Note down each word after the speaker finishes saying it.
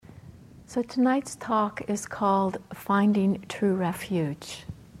So tonight's talk is called Finding True Refuge.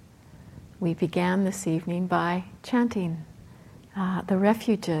 We began this evening by chanting the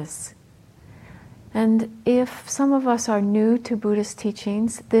refuges. And if some of us are new to Buddhist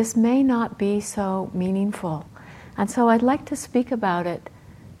teachings, this may not be so meaningful. And so I'd like to speak about it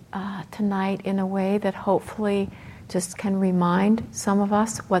tonight in a way that hopefully just can remind some of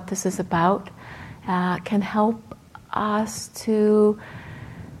us what this is about, can help us to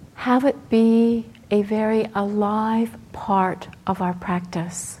have it be a very alive part of our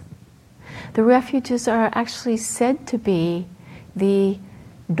practice. The refuges are actually said to be the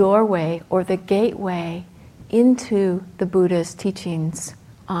doorway or the gateway into the Buddha's teachings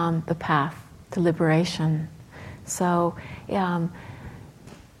on the path to liberation. So,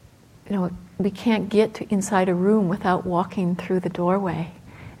 we can't get inside a room without walking through the doorway.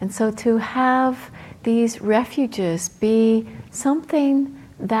 And so to have these refuges be something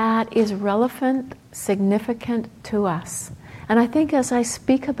that is relevant, significant to us. And I think as I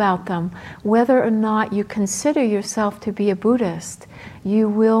speak about them, whether or not you consider yourself to be a Buddhist, you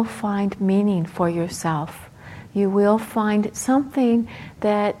will find meaning for yourself. You will find something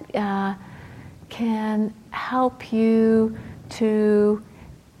that can help you to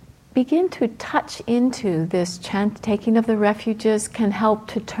begin to touch into this taking of the refuges, can help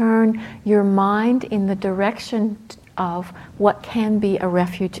to turn your mind in the direction of what can be a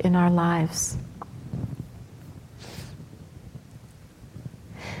refuge in our lives.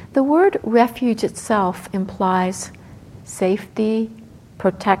 The word refuge itself implies safety,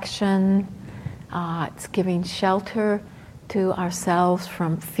 protection. It's giving shelter to ourselves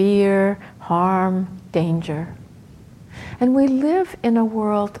from fear, harm, danger. And we live in a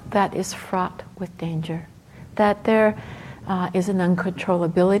world that is fraught with danger, that there is an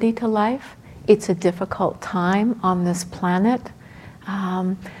uncontrollability to life. It's a difficult time on this planet.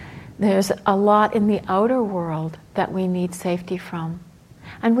 There's a lot in the outer world that we need safety from.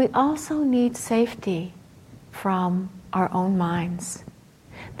 And we also need safety from our own minds.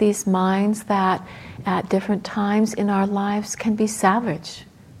 These minds that at different times in our lives can be savage,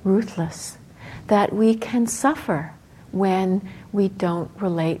 ruthless, that we can suffer when we don't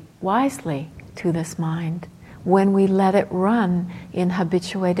relate wisely to this mind, when we let it run in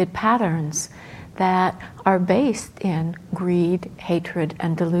habituated patterns that are based in greed, hatred,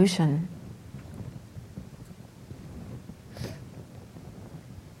 and delusion.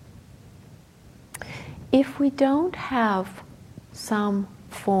 If we don't have some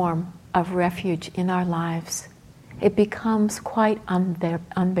form of refuge in our lives, it becomes quite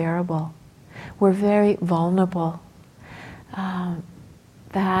unbearable. We're very vulnerable.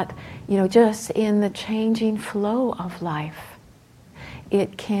 Just in the changing flow of life,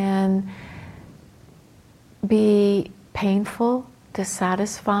 it can be painful,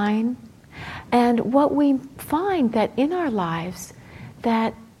 dissatisfying. And what we find that in our lives,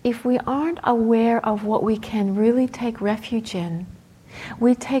 that if we aren't aware of what we can really take refuge in,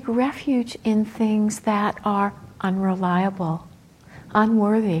 we take refuge in things that are unreliable,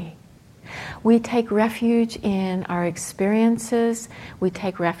 unworthy. We take refuge in our experiences, we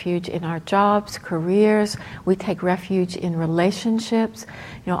take refuge in our jobs, careers, we take refuge in relationships.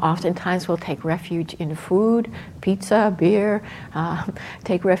 Oftentimes we'll take refuge in food, pizza, beer,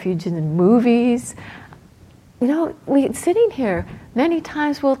 take refuge in the movies. We sitting here, many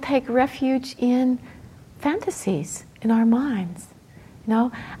times we'll take refuge in fantasies in our minds,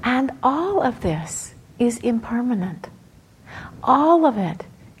 and all of this is impermanent. All of it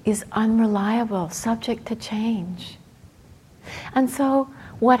is unreliable, subject to change. And so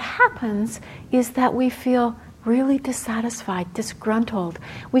what happens is that we feel really dissatisfied, disgruntled.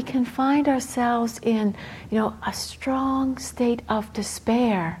 We can find ourselves in, a strong state of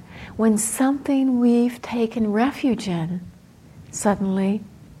despair when something we've taken refuge in, suddenly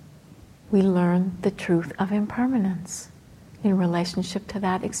we learn the truth of impermanence in relationship to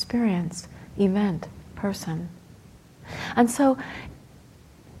that experience, event, person. And so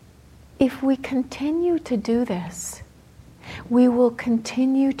if we continue to do this, we will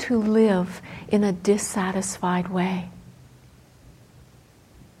continue to live in a dissatisfied way.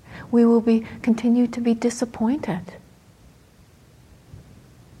 We will continue to be disappointed.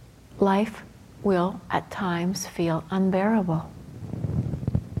 Life will at times feel unbearable.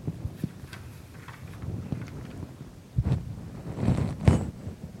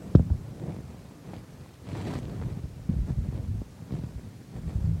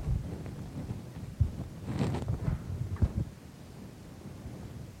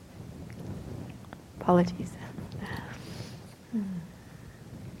 Apologies.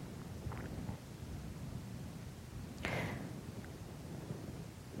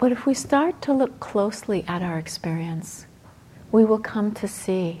 But if we start to look closely at our experience, we will come to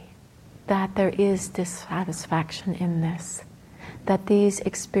see that there is dissatisfaction in this, that these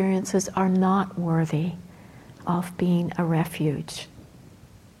experiences are not worthy of being a refuge.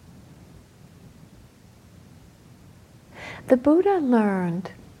 The Buddha learned,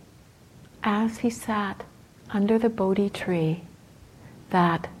 as he sat under the Bodhi tree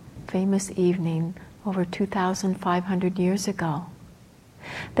that famous evening over 2,500 years ago,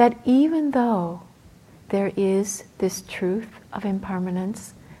 that even though there is this truth of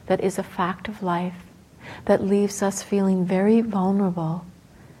impermanence that is a fact of life, that leaves us feeling very vulnerable,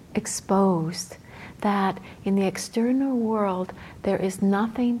 exposed, that in the external world there is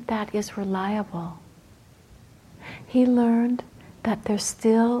nothing that is reliable, he learned that there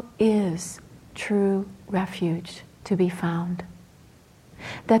still is true refuge to be found.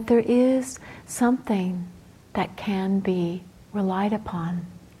 That there is something that can be relied upon.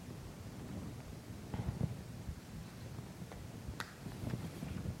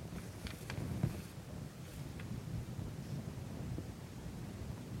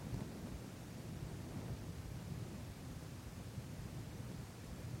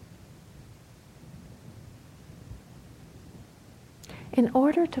 In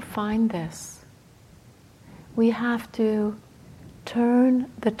order to find this, we have to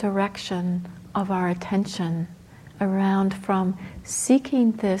turn the direction of our attention around from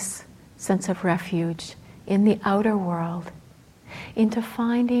seeking this sense of refuge in the outer world into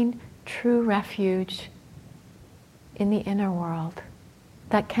finding true refuge in the inner world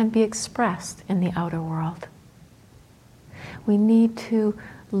that can be expressed in the outer world. We need to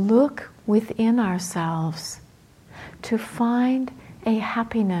look within ourselves to find a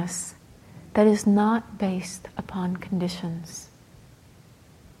happiness that is not based upon conditions.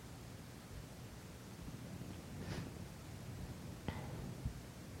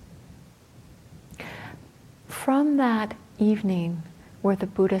 From that evening where the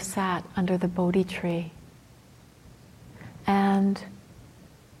Buddha sat under the Bodhi tree and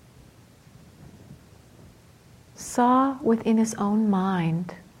saw within his own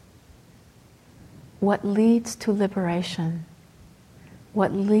mind what leads to liberation,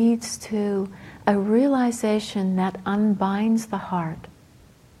 what leads to a realization that unbinds the heart.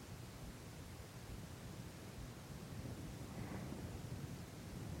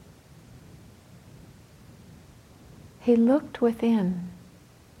 He looked within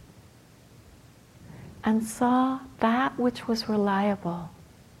and saw that which was reliable,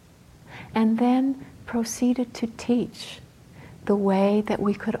 and then proceeded to teach the way that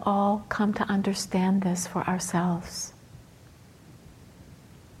we could all come to understand this for ourselves.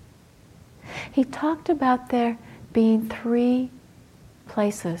 He talked about there being 3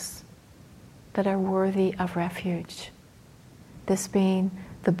 places that are worthy of refuge. This being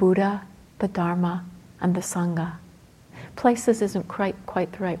the Buddha, the Dharma, and the Sangha. Places isn't quite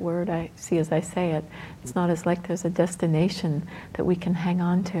the right word I see as I say it. It's not as like there's a destination that we can hang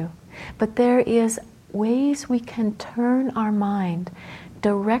on to. But there is ways we can turn our mind,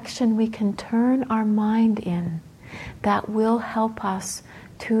 direction we can turn our mind in that will help us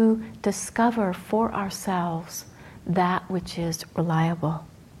to discover for ourselves that which is reliable.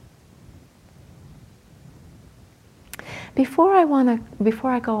 Before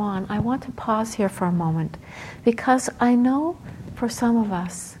I go on, I want to pause here for a moment, because I know for some of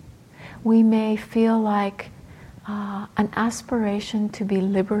us, we may feel like an aspiration to be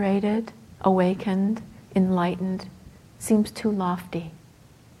liberated, awakened, enlightened seems too lofty.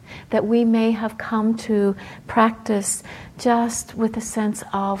 That we may have come to practice just with a sense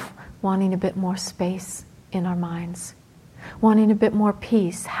of wanting a bit more space in our minds, wanting a bit more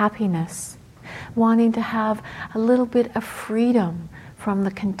peace, happiness, wanting to have a little bit of freedom from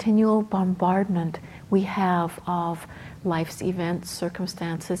the continual bombardment we have of life's events,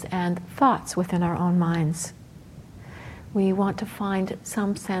 circumstances, and thoughts within our own minds. We want to find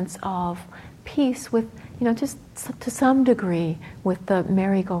some sense of peace with, just to some degree with the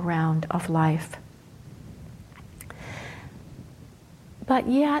merry-go-round of life. But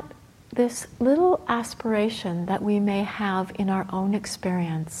yet, this little aspiration that we may have in our own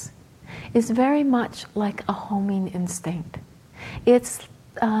experience is very much like a homing instinct. It's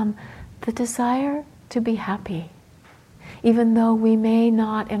the desire to be happy, even though we may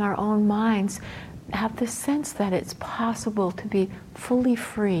not in our own minds have the sense that it's possible to be fully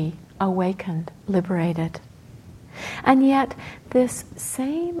free, awakened, liberated. And yet, this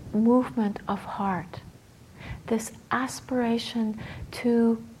same movement of heart, this aspiration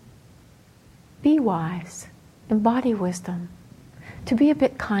to be wise, embody wisdom, to be a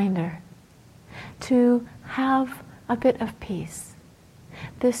bit kinder, to have a bit of peace,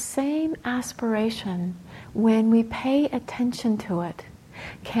 this same aspiration, when we pay attention to it,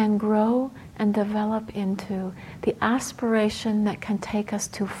 can grow and develop into the aspiration that can take us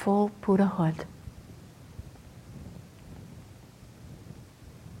to full Buddhahood.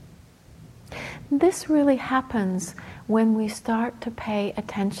 This really happens when we start to pay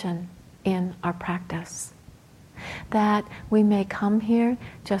attention in our practice. That we may come here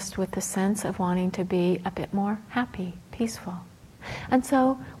just with the sense of wanting to be a bit more happy, peaceful. And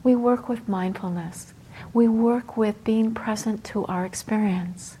so we work with mindfulness. We work with being present to our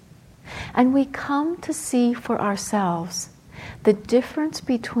experience. And we come to see for ourselves the difference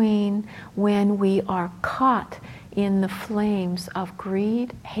between when we are caught in the flames of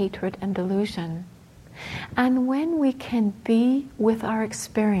greed, hatred, and delusion, and when we can be with our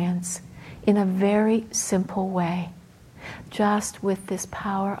experience in a very simple way, just with this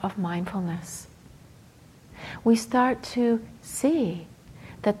power of mindfulness. We start to see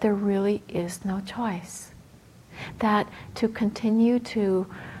that there really is no choice. That to continue to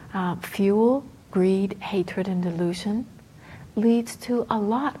fuel greed, hatred, and delusion leads to a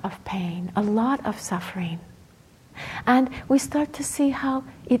lot of pain, a lot of suffering. And we start to see how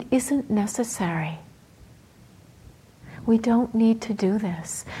it isn't necessary. We don't need to do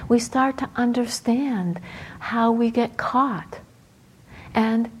this. We start to understand how we get caught,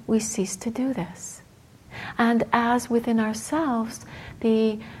 and we cease to do this. And as within ourselves,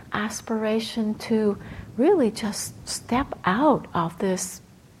 the aspiration to really just step out of this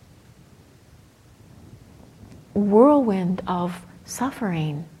whirlwind of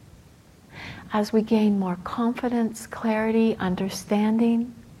suffering, as we gain more confidence, clarity,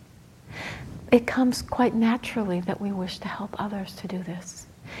 understanding, it comes quite naturally that we wish to help others to do this.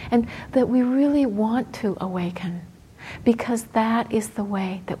 And that we really want to awaken, because that is the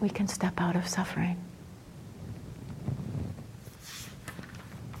way that we can step out of suffering.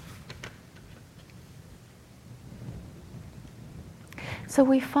 So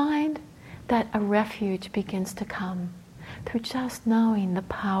we find that a refuge begins to come through just knowing the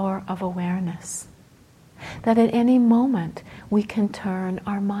power of awareness. That at any moment we can turn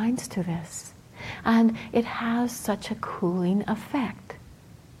our minds to this. And it has such a cooling effect.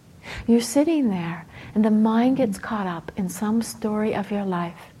 You're sitting there and the mind gets caught up in some story of your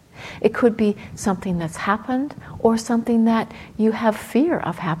life. It could be something that's happened or something that you have fear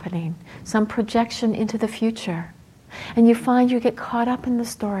of happening, some projection into the future. And you find you get caught up in the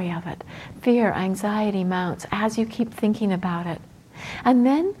story of it. Fear, anxiety mounts as you keep thinking about it. And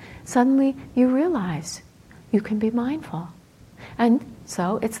then suddenly you realize you can be mindful. And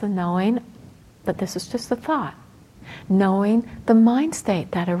so it's the knowing that this is just a thought. Knowing the mind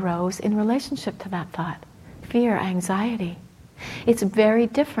state that arose in relationship to that thought. Fear, anxiety. It's very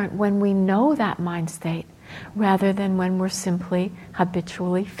different when we know that mind state rather than when we're simply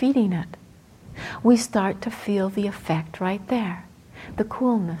habitually feeding it. We start to feel the effect right there. The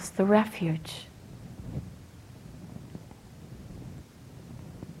coolness, the refuge.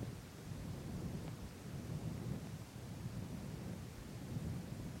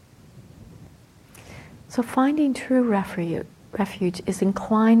 So finding true refuge is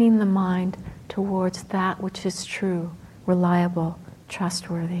inclining the mind towards that which is true, reliable,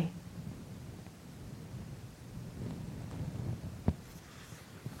 trustworthy.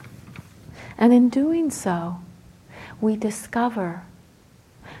 And in doing so, we discover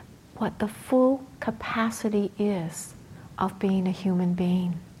what the full capacity is of being a human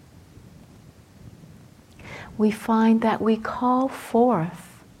being. We find that we call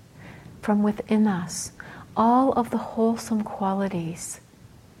forth from within us all of the wholesome qualities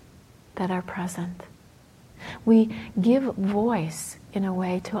that are present. We give voice, in a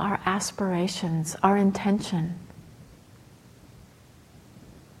way, to our aspirations, our intention.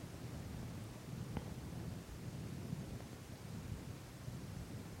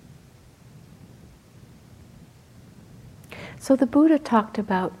 So the Buddha talked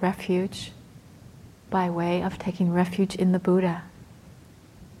about refuge by way of taking refuge in the Buddha.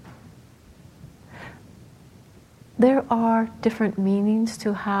 There are different meanings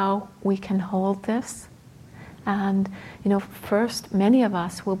to how we can hold this. And, first, many of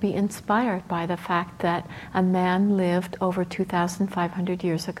us will be inspired by the fact that a man lived over 2,500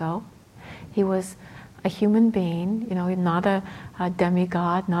 years ago. He was a human being, not a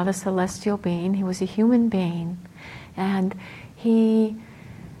demigod, not a celestial being. He was a human being. And he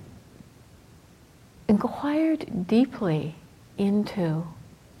inquired deeply into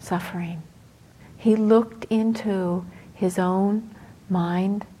suffering. He looked into his own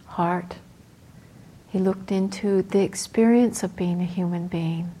mind, heart. He looked into the experience of being a human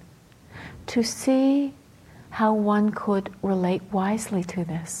being to see how one could relate wisely to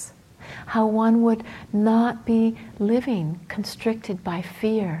this, how one would not be living constricted by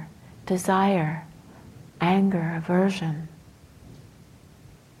fear, desire, anger, aversion.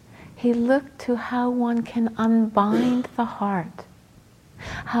 He looked to how one can unbind the heart,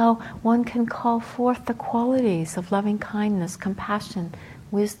 how one can call forth the qualities of loving kindness, compassion,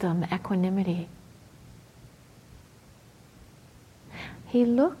 wisdom, equanimity. He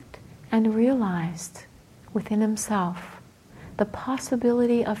looked and realized within himself the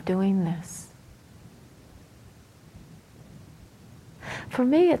possibility of doing this. For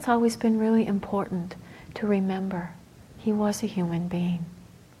me, it's always been really important to remember he was a human being.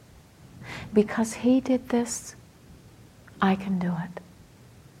 Because he did this, I can do it.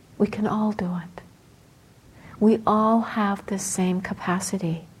 We can all do it. We all have this same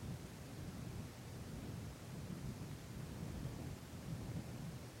capacity.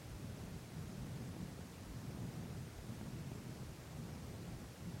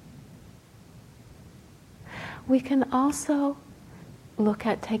 We can also look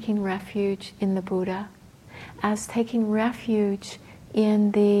at taking refuge in the Buddha as taking refuge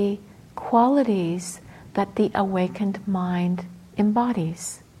in the qualities that the awakened mind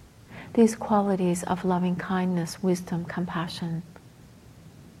embodies. These qualities of loving kindness, wisdom, compassion.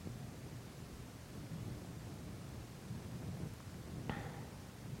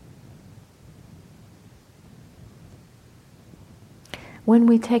 When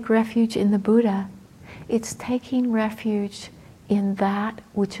we take refuge in the Buddha, it's taking refuge in that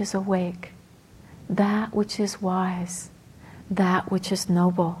which is awake, that which is wise, that which is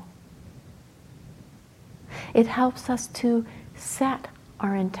noble. It helps us to set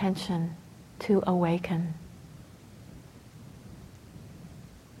our intention to awaken.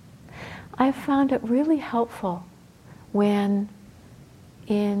 I've found it really helpful when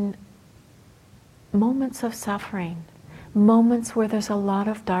in moments of suffering, moments where there's a lot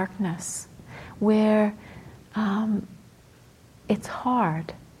of darkness, where it's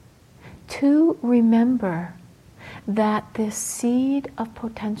hard to remember that this seed of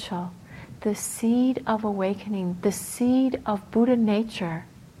potential, the seed of awakening, the seed of Buddha nature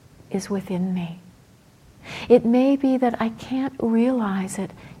is within me. It may be that I can't realize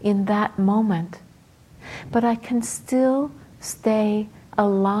it in that moment, but I can still stay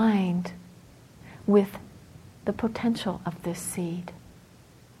aligned with the potential of this seed.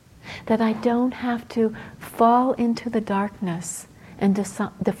 That I don't have to fall into the darkness and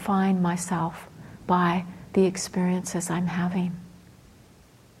define myself by the experiences I'm having.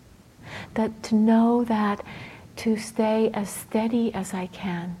 That to know that to stay as steady as I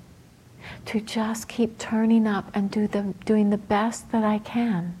can, to just keep turning up and doing the best that I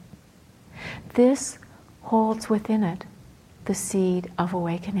can, this holds within it the seed of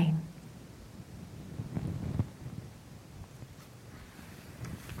awakening.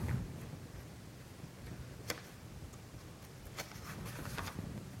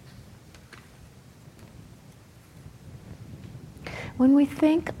 When we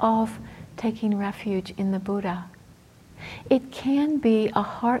think of taking refuge in the Buddha, it can be a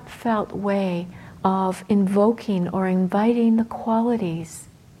heartfelt way of invoking or inviting the qualities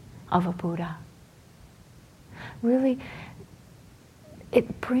of a Buddha. Really,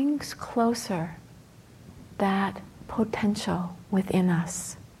 it brings closer that potential within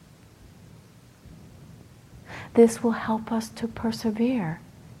us. This will help us to persevere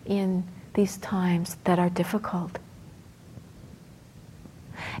in these times that are difficult.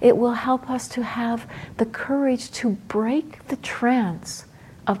 It will help us to have the courage to break the trance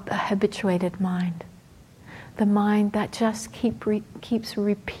of the habituated mind. The mind that just keeps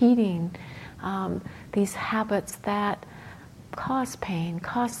repeating these habits that cause pain,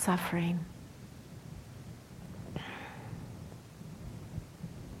 cause suffering.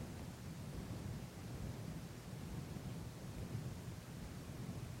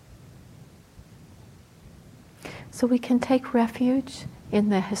 So we can take refuge in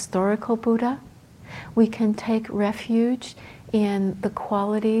the historical Buddha. We can take refuge in the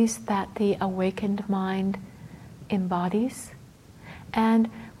qualities that the awakened mind embodies. And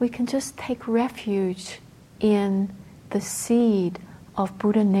we can just take refuge in the seed of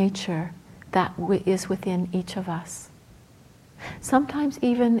Buddha nature that is within each of us. Sometimes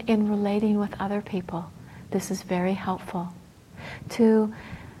even in relating with other people, this is very helpful. To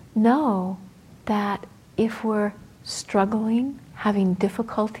know that if we're struggling, having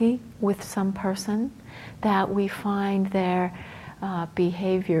difficulty with some person, that we find their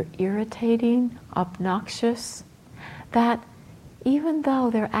behavior irritating, obnoxious, that even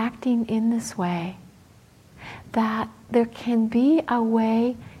though they're acting in this way, that there can be a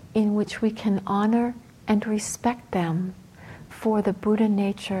way in which we can honor and respect them for the Buddha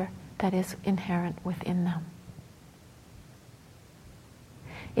nature that is inherent within them.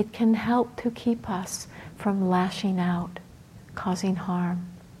 It can help to keep us from lashing out, causing harm,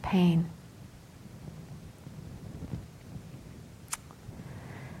 pain.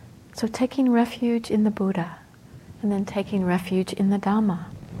 So taking refuge in the Buddha, and then taking refuge in the Dhamma.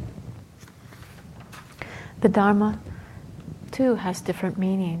 The Dharma, too, has different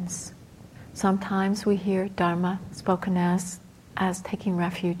meanings. Sometimes we hear Dharma spoken as taking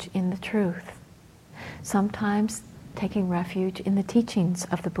refuge in the truth. Sometimes taking refuge in the teachings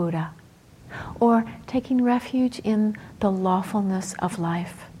of the Buddha, or taking refuge in the lawfulness of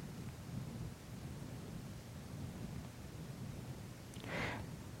life.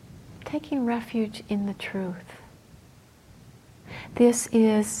 Taking refuge in the truth. This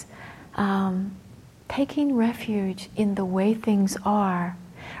is taking refuge in the way things are,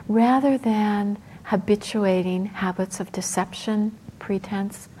 rather than habituating habits of deception,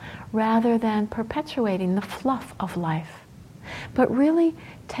 pretense, rather than perpetuating the fluff of life, but really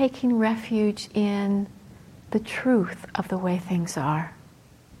taking refuge in the truth of the way things are.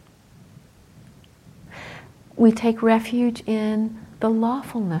 We take refuge in the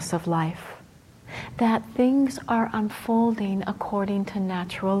lawfulness of life, that things are unfolding according to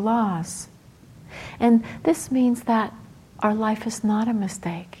natural laws. And this means that our life is not a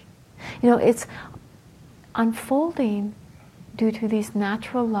mistake. It's unfolding due to these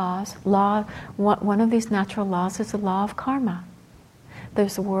natural laws. One of these natural laws is the law of karma.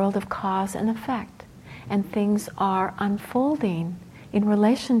 There's a world of cause and effect, and things are unfolding in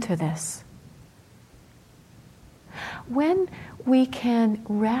relation to this. When we can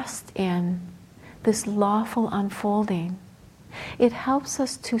rest in this lawful unfolding, it helps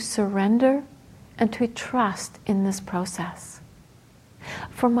us to surrender and to trust in this process.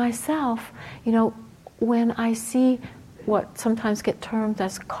 For myself, when I see what sometimes get termed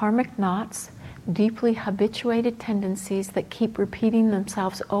as karmic knots, deeply habituated tendencies that keep repeating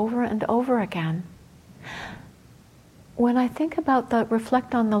themselves over and over again, when I think about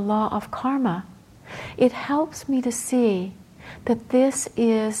reflect on the law of karma, it helps me to see that this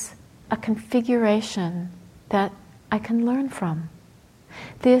is a configuration that I can learn from.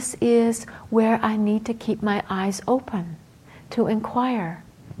 This is where I need to keep my eyes open, to inquire,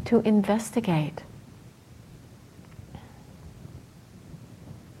 to investigate.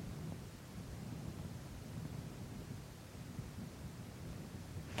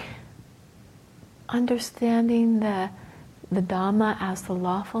 Understanding the Dhamma as the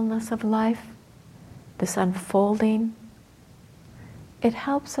lawfulness of life, this unfolding, it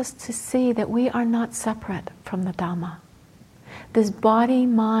helps us to see that we are not separate from the Dhamma. This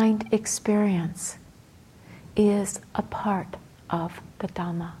body-mind experience is a part of the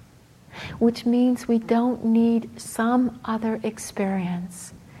Dhamma, which means we don't need some other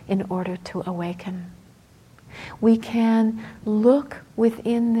experience in order to awaken. We can look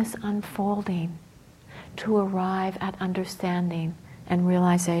within this unfolding to arrive at understanding and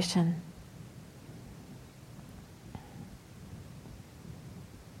realization.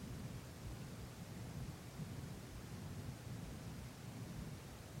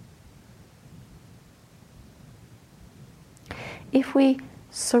 If we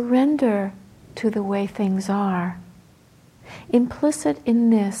surrender to the way things are, implicit in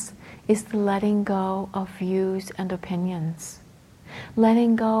this is the letting go of views and opinions,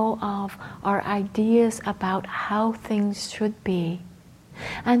 letting go of our ideas about how things should be,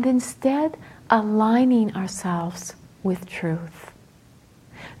 and instead aligning ourselves with truth.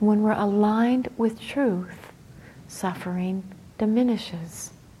 When we're aligned with truth, suffering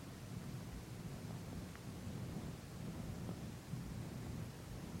diminishes.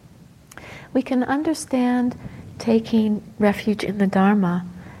 We can understand taking refuge in the Dharma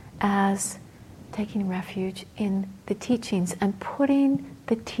as taking refuge in the teachings and putting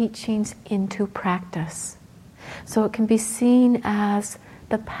the teachings into practice. So it can be seen as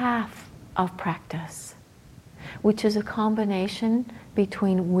the path of practice, which is a combination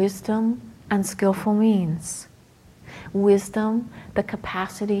between wisdom and skillful means. Wisdom, the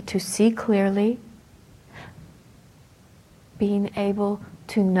capacity to see clearly, being able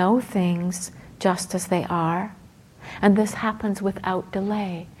to know things just as they are. And this happens without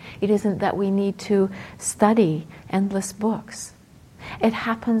delay. It isn't that we need to study endless books. It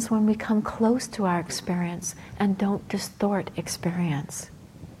happens when we come close to our experience and don't distort experience.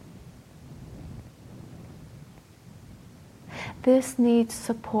 This needs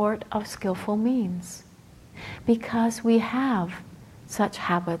support of skillful means, because we have such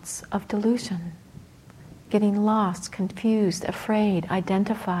habits of delusion, getting lost, confused, afraid,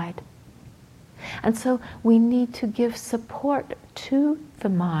 identified. And so we need to give support to the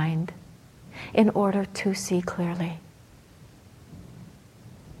mind in order to see clearly.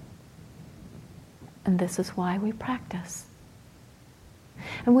 And this is why we practice.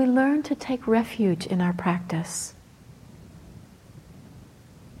 And we learn to take refuge in our practice.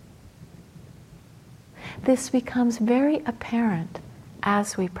 This becomes very apparent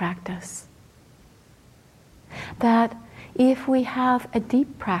as we practice. That if we have a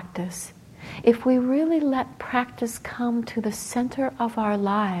deep practice, if we really let practice come to the center of our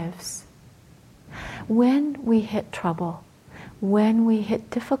lives, when we hit trouble, when we hit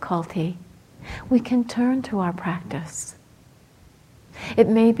difficulty, we can turn to our practice. It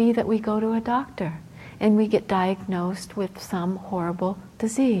may be that we go to a doctor and we get diagnosed with some horrible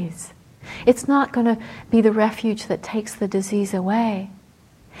disease. It's not going to be the refuge that takes the disease away,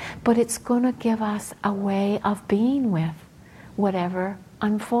 but it's going to give us a way of being with whatever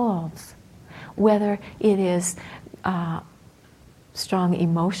unfolds. Whether it is strong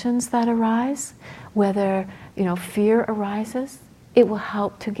emotions that arise, whether fear arises, it will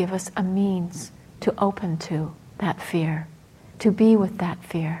help to give us a means to open to that fear, to be with that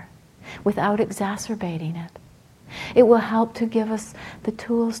fear, without exacerbating it. It will help to give us the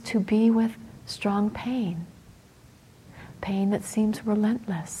tools to be with strong pain, pain that seems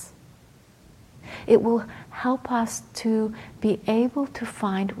relentless. It will help us to be able to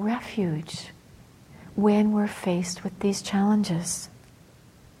find refuge when we're faced with these challenges.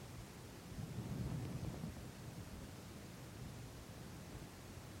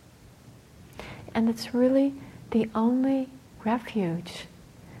 And it's really the only refuge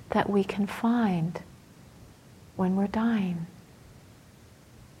that we can find when we're dying.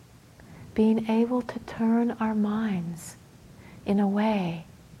 Being able to turn our minds in a way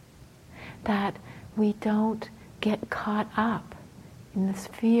that we don't get caught up in this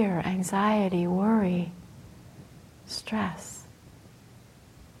fear, anxiety, worry, stress.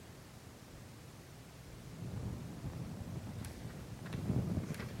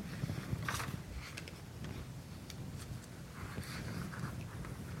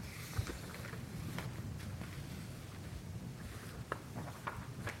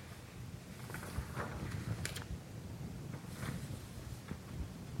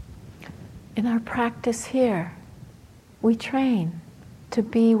 In our practice here, we train to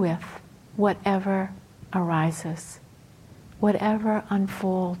be with whatever arises, whatever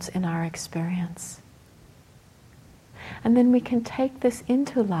unfolds in our experience. And then we can take this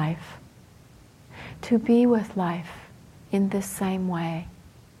into life, to be with life in this same way,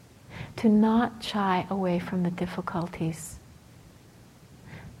 to not shy away from the difficulties,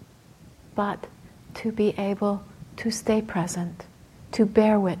 but to be able to stay present, to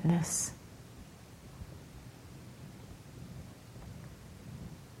bear witness.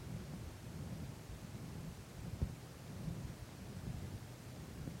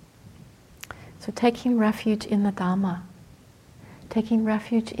 So taking refuge in the Dhamma, taking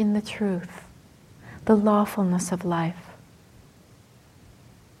refuge in the truth, the lawfulness of life,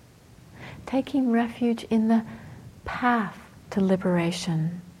 taking refuge in the path to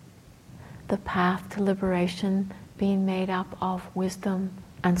liberation, the path to liberation being made up of wisdom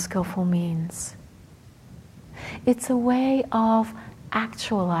and skillful means. It's a way of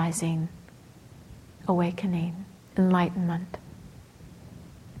actualizing awakening, enlightenment.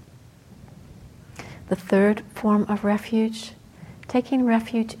 The third form of refuge, taking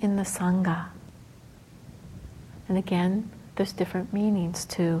refuge in the Sangha. And again, there's different meanings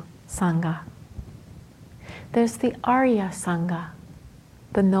to Sangha. There's the Arya Sangha,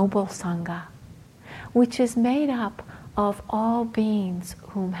 the noble Sangha, which is made up of all beings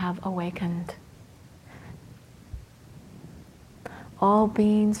whom have awakened. All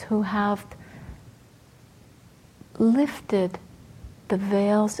beings who have lifted the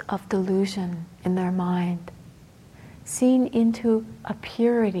veils of delusion in their mind, seen into a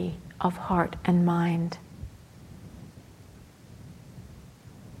purity of heart and mind.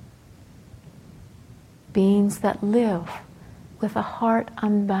 Beings that live with a heart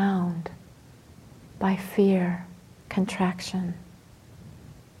unbound by fear, contraction.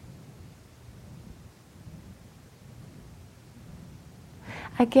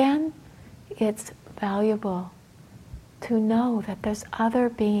 Again, it's valuable to know that there's other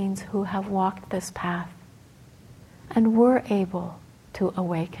beings who have walked this path and were able to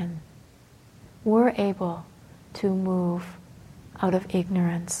awaken, were able to move out of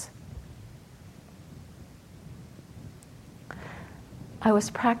ignorance. I was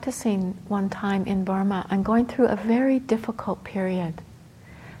practicing one time in Burma and going through a very difficult period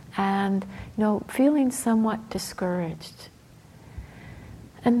and feeling somewhat discouraged.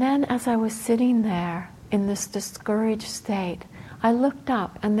 And then as I was sitting there in this discouraged state, I looked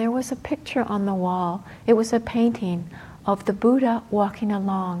up and there was a picture on the wall. It was a painting of the Buddha walking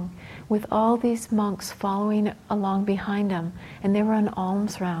along with all these monks following along behind him, and they were an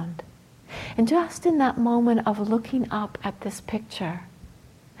alms round. And just in that moment of looking up at this picture,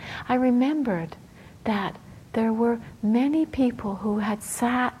 I remembered that there were many people who had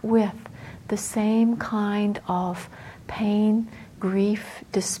sat with the same kind of pain, grief,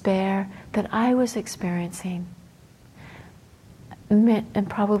 despair that I was experiencing. And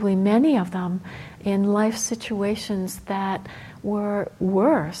probably many of them in life situations that were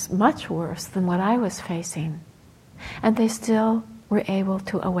worse, much worse than what I was facing. And they still were able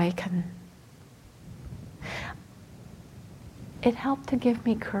to awaken. It helped to give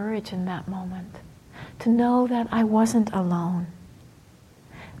me courage in that moment, to know that I wasn't alone,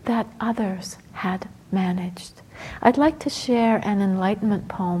 that others had managed. I'd like to share an enlightenment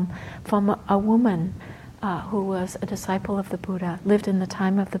poem from a woman who was a disciple of the Buddha, lived in the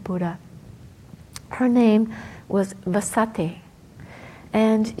time of the Buddha. Her name was Vasati,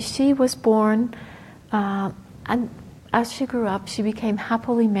 and she was born, and as she grew up, she became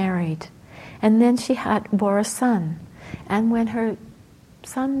happily married, and then she bore a son. And when her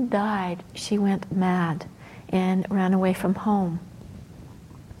son died, she went mad and ran away from home.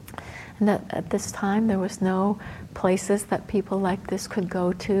 And at this time, there was no places that people like this could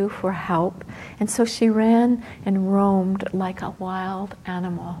go to for help. And so she ran and roamed like a wild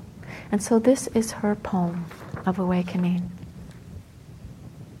animal. And so this is her poem of awakening.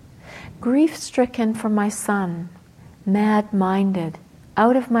 Grief-stricken for my son, mad-minded,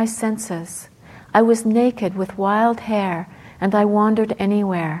 out of my senses, I was naked with wild hair, and I wandered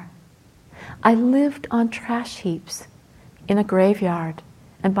anywhere. I lived on trash heaps, in a graveyard,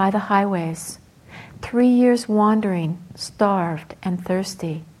 and by the highways, 3 years wandering, starved and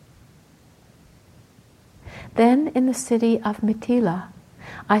thirsty. Then in the city of Mithila,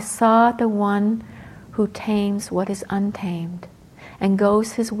 I saw the one who tames what is untamed, and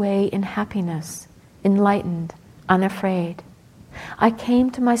goes his way in happiness, enlightened, unafraid. I came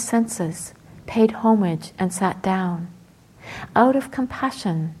to my senses, paid homage and sat down. Out of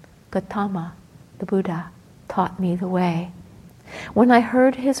compassion, Gautama, the Buddha, taught me the way. When I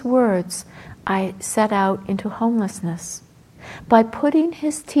heard his words, I set out into homelessness. By putting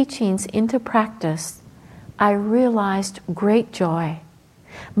his teachings into practice, I realized great joy.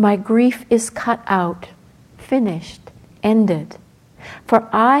 My grief is cut out, finished, ended, for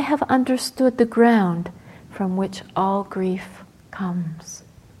I have understood the ground from which all grief comes.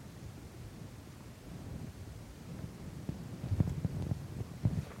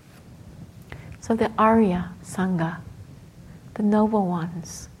 So the Arya Sangha, the noble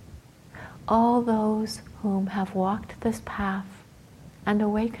ones, all those whom have walked this path and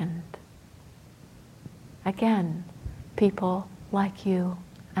awakened. Again, people like you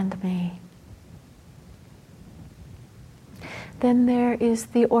and me. Then there is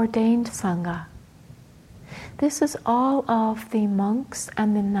the ordained Sangha. This is all of the monks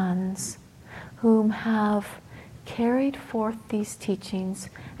and the nuns whom have carried forth these teachings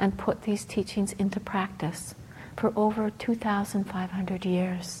and put these teachings into practice for over 2,500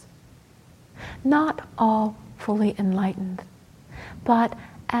 years. Not all fully enlightened, but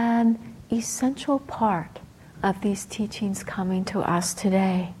an essential part of these teachings coming to us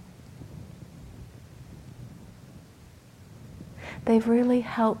today. They've really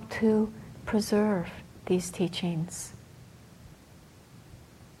helped to preserve these teachings.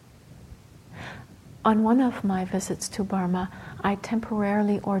 On one of my visits to Burma, I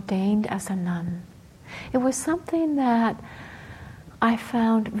temporarily ordained as a nun. It was something that I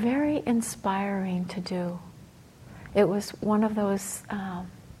found very inspiring to do. It was one of those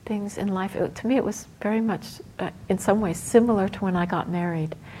things in life. To me, it was very much, in some ways, similar to when I got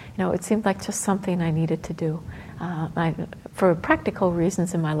married. You know, it seemed like just something I needed to do. For practical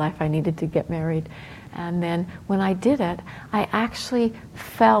reasons in my life, I needed to get married. And then when I did it, I actually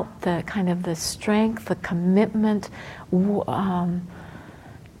felt the kind of the strength, the commitment.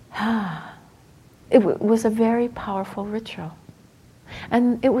 It was a very powerful ritual.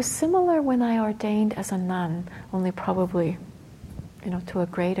 And it was similar when I ordained as a nun, only probably, to a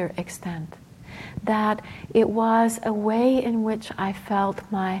greater extent. That it was a way in which I felt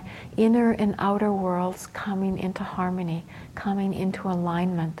my inner and outer worlds coming into harmony, coming into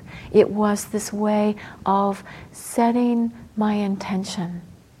alignment. It was this way of setting my intention.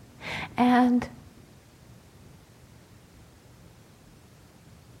 And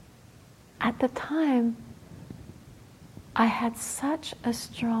at the time, I had such a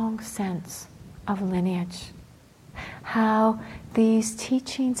strong sense of lineage. how these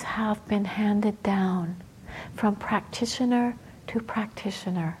teachings have been handed down from practitioner to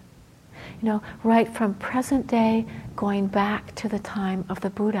practitioner. Right from present day going back to the time of the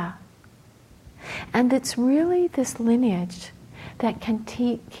Buddha. And it's really this lineage that can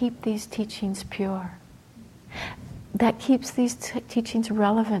keep these teachings pure, that keeps these teachings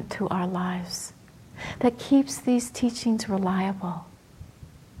relevant to our lives, that keeps these teachings reliable.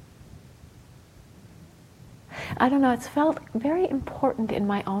 I don't know, it's felt very important in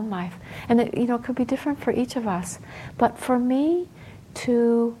my own life. And it could be different for each of us. But for me,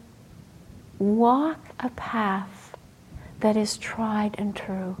 to walk a path that is tried and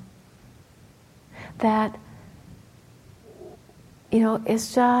true, that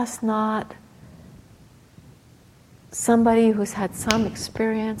is just not somebody who's had some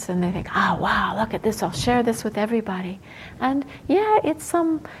experience and they think, oh wow, look at this, I'll share this with everybody. And yeah, it's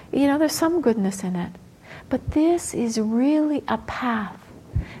there's some goodness in it. But this is really a path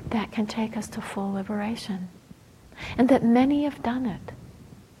that can take us to full liberation. And that many have done it.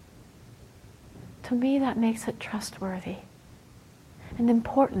 To me, that makes it trustworthy and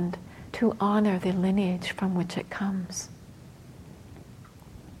important to honor the lineage from which it comes.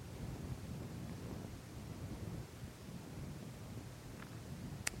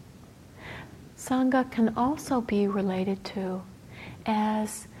 Sangha can also be related to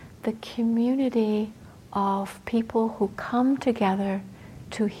as the community of people who come together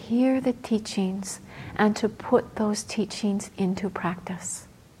to hear the teachings and to put those teachings into practice.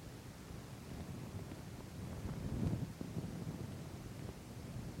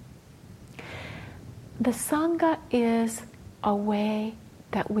 The Sangha is a way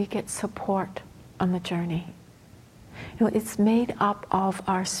that we get support on the journey. It's made up of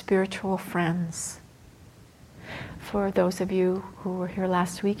our spiritual friends. For those of you who were here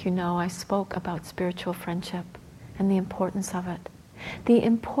last week, I spoke about spiritual friendship and the importance of it. The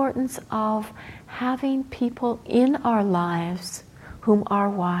importance of having people in our lives whom are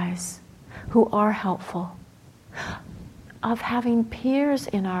wise, who are helpful, of having peers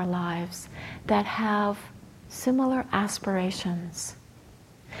in our lives that have similar aspirations.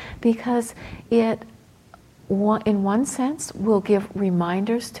 Because it, in one sense, will give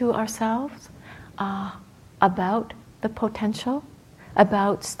reminders to ourselves about the potential,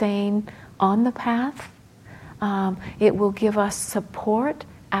 about staying on the path. It will give us support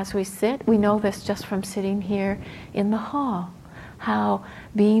as we sit. We know this just from sitting here in the hall, how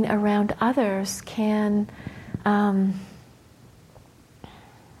being around others can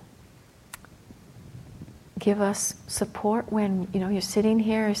give us support when you're sitting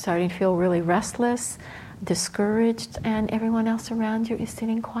here, you're starting to feel really restless, discouraged, and everyone else around you is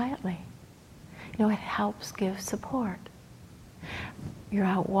sitting quietly. It helps give support. You're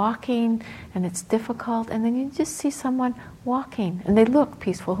out walking and it's difficult, and then you just see someone walking and they look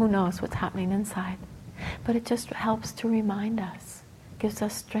peaceful. Who knows what's happening inside? But it just helps to remind us, gives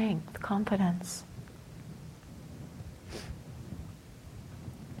us strength, confidence.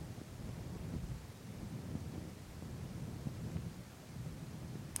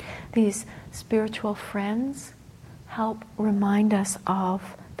 These spiritual friends help remind us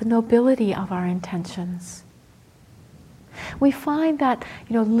of the nobility of our intentions. We find that,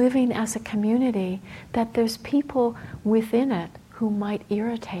 living as a community, that there's people within it who might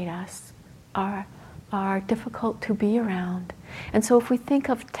irritate us, are difficult to be around. And so if we think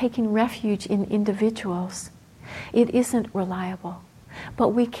of taking refuge in individuals, it isn't reliable. But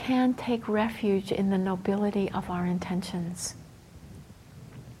we can take refuge in the nobility of our intentions.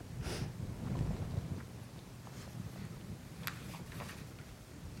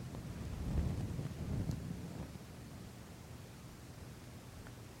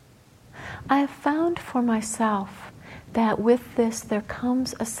 I have found for myself that with this there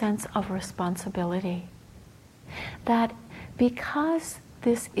comes a sense of responsibility. That because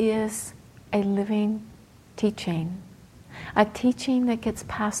this is a living teaching, a teaching that gets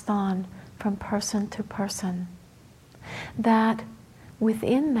passed on from person to person, that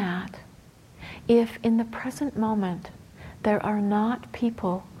within that, if in the present moment there are not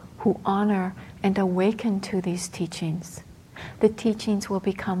people who honor and awaken to these teachings, the teachings will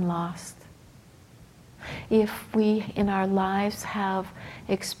become lost. If we in our lives have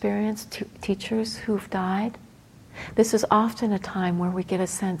experienced teachers who've died, this is often a time where we get a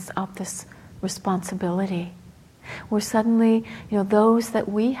sense of this responsibility, where suddenly, those that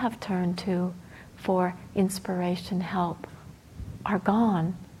we have turned to for inspiration, help, are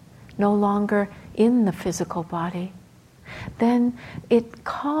gone, no longer in the physical body. Then it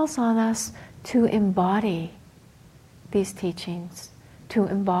calls on us to embody these teachings, to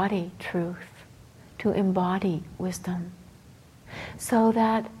embody truth, to embody wisdom, so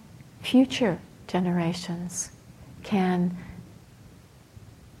that future generations can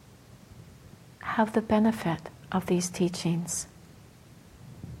have the benefit of these teachings.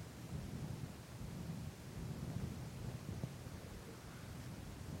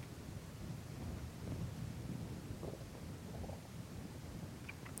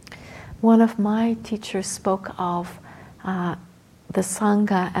 One of my teachers spoke of the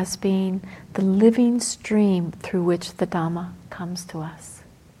Sangha as being the living stream through which the Dhamma comes to us.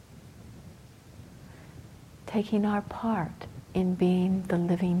 Taking our part in being the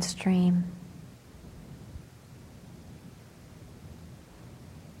living stream.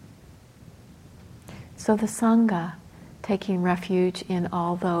 So the Sangha, taking refuge in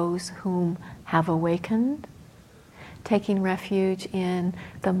all those whom have awakened, taking refuge in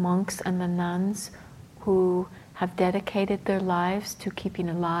the monks and the nuns who have dedicated their lives to keeping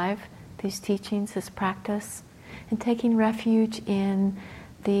alive these teachings, this practice, and taking refuge in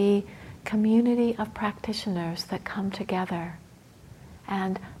the community of practitioners that come together,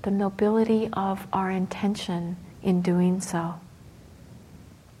 and the nobility of our intention in doing so.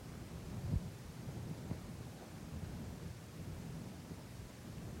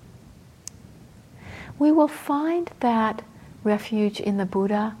 We will find that refuge in the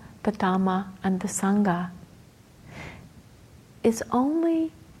Buddha, the Dhamma, and the Sangha is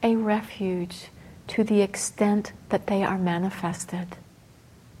only a refuge to the extent that they are manifested.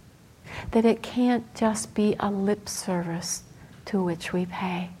 That it can't just be a lip service to which we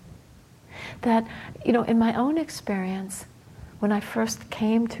pay. That, in my own experience, when I first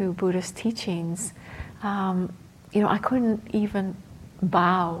came to Buddhist teachings, I couldn't even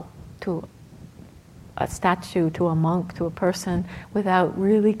bow to a statue, to a monk, to a person without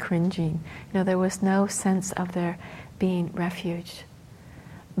really cringing. There was no sense of there being refuge.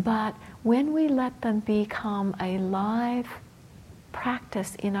 But when we let them become a live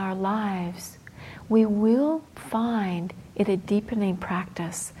practice in our lives, we will find it a deepening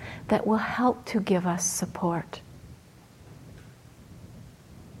practice that will help to give us support.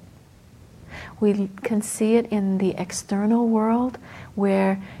 We can see it in the external world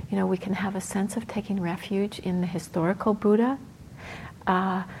where, we can have a sense of taking refuge in the historical Buddha,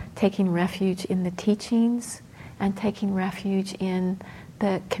 taking refuge in the teachings, and taking refuge in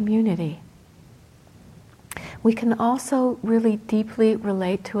the community. We can also really deeply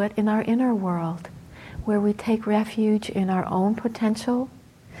relate to it in our inner world, where we take refuge in our own potential,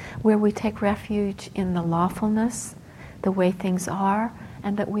 where we take refuge in the lawfulness, the way things are,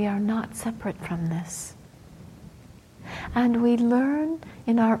 and that we are not separate from this. And we learn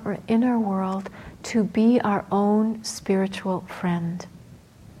in our inner world to be our own spiritual friend.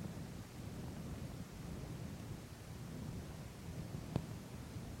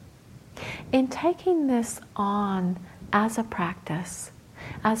 In taking this on as a practice,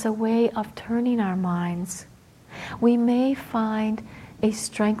 as a way of turning our minds, we may find a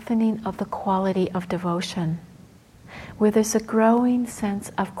strengthening of the quality of devotion, where there's a growing sense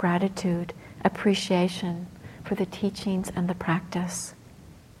of gratitude, appreciation for the teachings and the practice.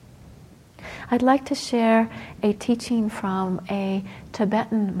 I'd like to share a teaching from a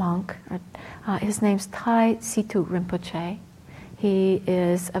Tibetan monk. His name's Tai Situ Rinpoche. He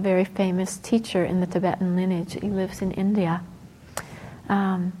is a very famous teacher in the Tibetan lineage. He lives in India.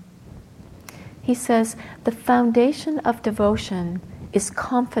 He says, the foundation of devotion is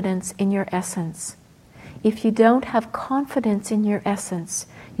confidence in your essence. If you don't have confidence in your essence,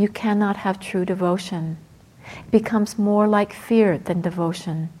 you cannot have true devotion. It becomes more like fear than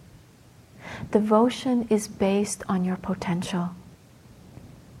devotion. Devotion is based on your potential.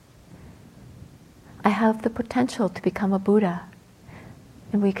 I have the potential to become a Buddha.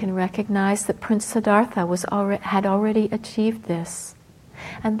 And we can recognize that Prince Siddhartha had already achieved this.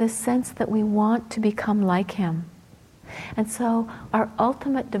 And this sense that we want to become like him. And so our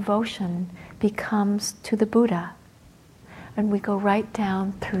ultimate devotion becomes to the Buddha. And we go right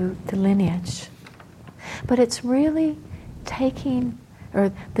down through the lineage. But it's really taking,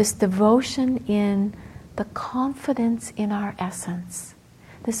 or this devotion in the confidence in our essence.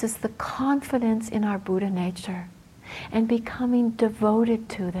 This is the confidence in our Buddha nature. And becoming devoted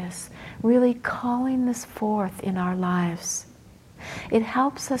to this, really calling this forth in our lives. It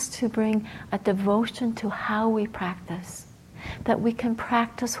helps us to bring a devotion to how we practice, that we can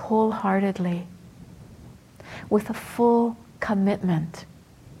practice wholeheartedly, with a full commitment.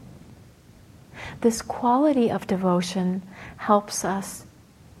 This quality of devotion helps us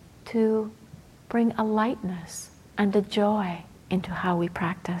to bring a lightness and a joy into how we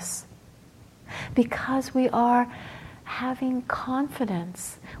practice. Because we are having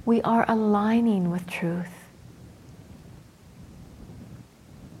confidence. We are aligning with truth.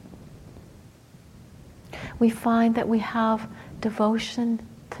 We find that we have devotion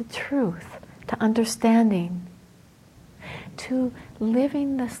to truth, to understanding, to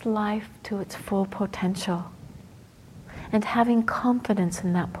living this life to its full potential, and having confidence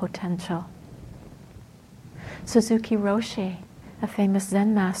in that potential. Suzuki Roshi, a famous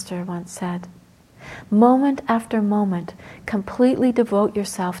Zen master, once said, "Moment after moment, completely devote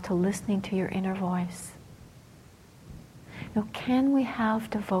yourself to listening to your inner voice." Now, can we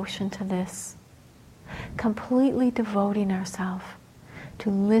have devotion to this? Completely devoting ourselves to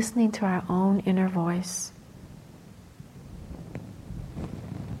listening to our own inner voice.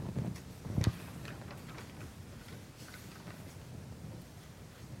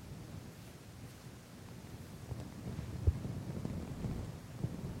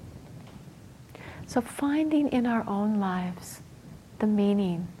 So finding in our own lives the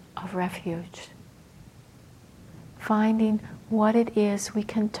meaning of refuge. Finding what it is we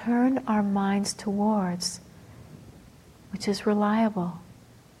can turn our minds towards, which is reliable,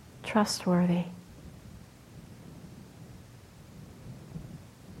 trustworthy.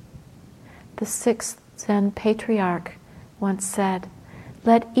 The sixth Zen patriarch once said,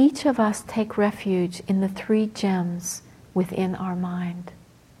 "Let each of us take refuge in the three gems within our mind."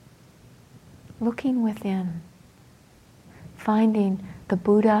 Looking within, finding the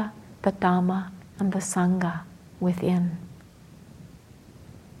Buddha, the Dhamma, and the Sangha within.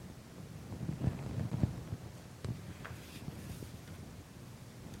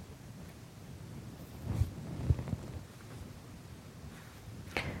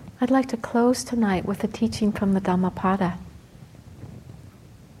 I'd like to close tonight with a teaching from the Dhammapada.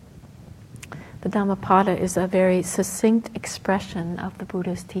 The Dhammapada is a very succinct expression of the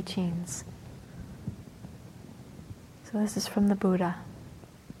Buddha's teachings. So this is from the Buddha.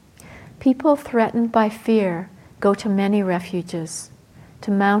 People threatened by fear go to many refuges, to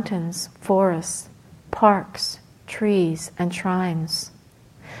mountains, forests, parks, trees, and shrines.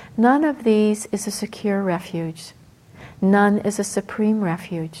 None of these is a secure refuge. None is a supreme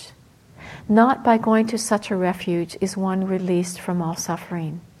refuge. Not by going to such a refuge is one released from all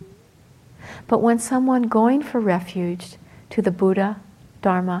suffering. But when someone going for refuge to the Buddha,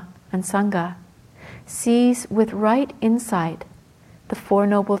 Dharma, and Sangha sees with right insight the Four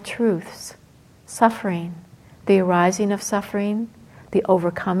Noble Truths, suffering, the arising of suffering, the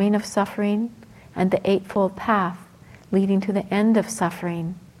overcoming of suffering, and the Eightfold Path leading to the end of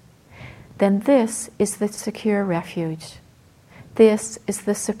suffering, then this is the secure refuge. This is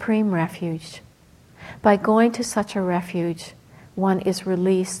the supreme refuge. By going to such a refuge, one is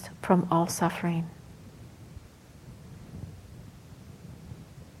released from all suffering.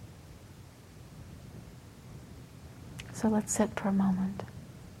 So let's sit for a moment.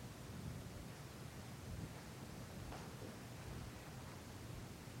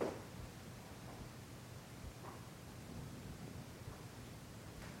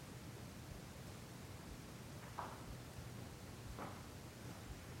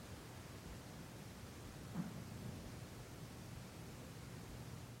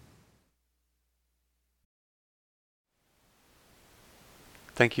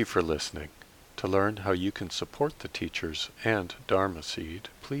 Thank you for listening. To learn how you can support the teachers and Dharma Seed,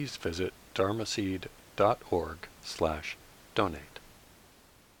 please visit dharmaseed.org/donate.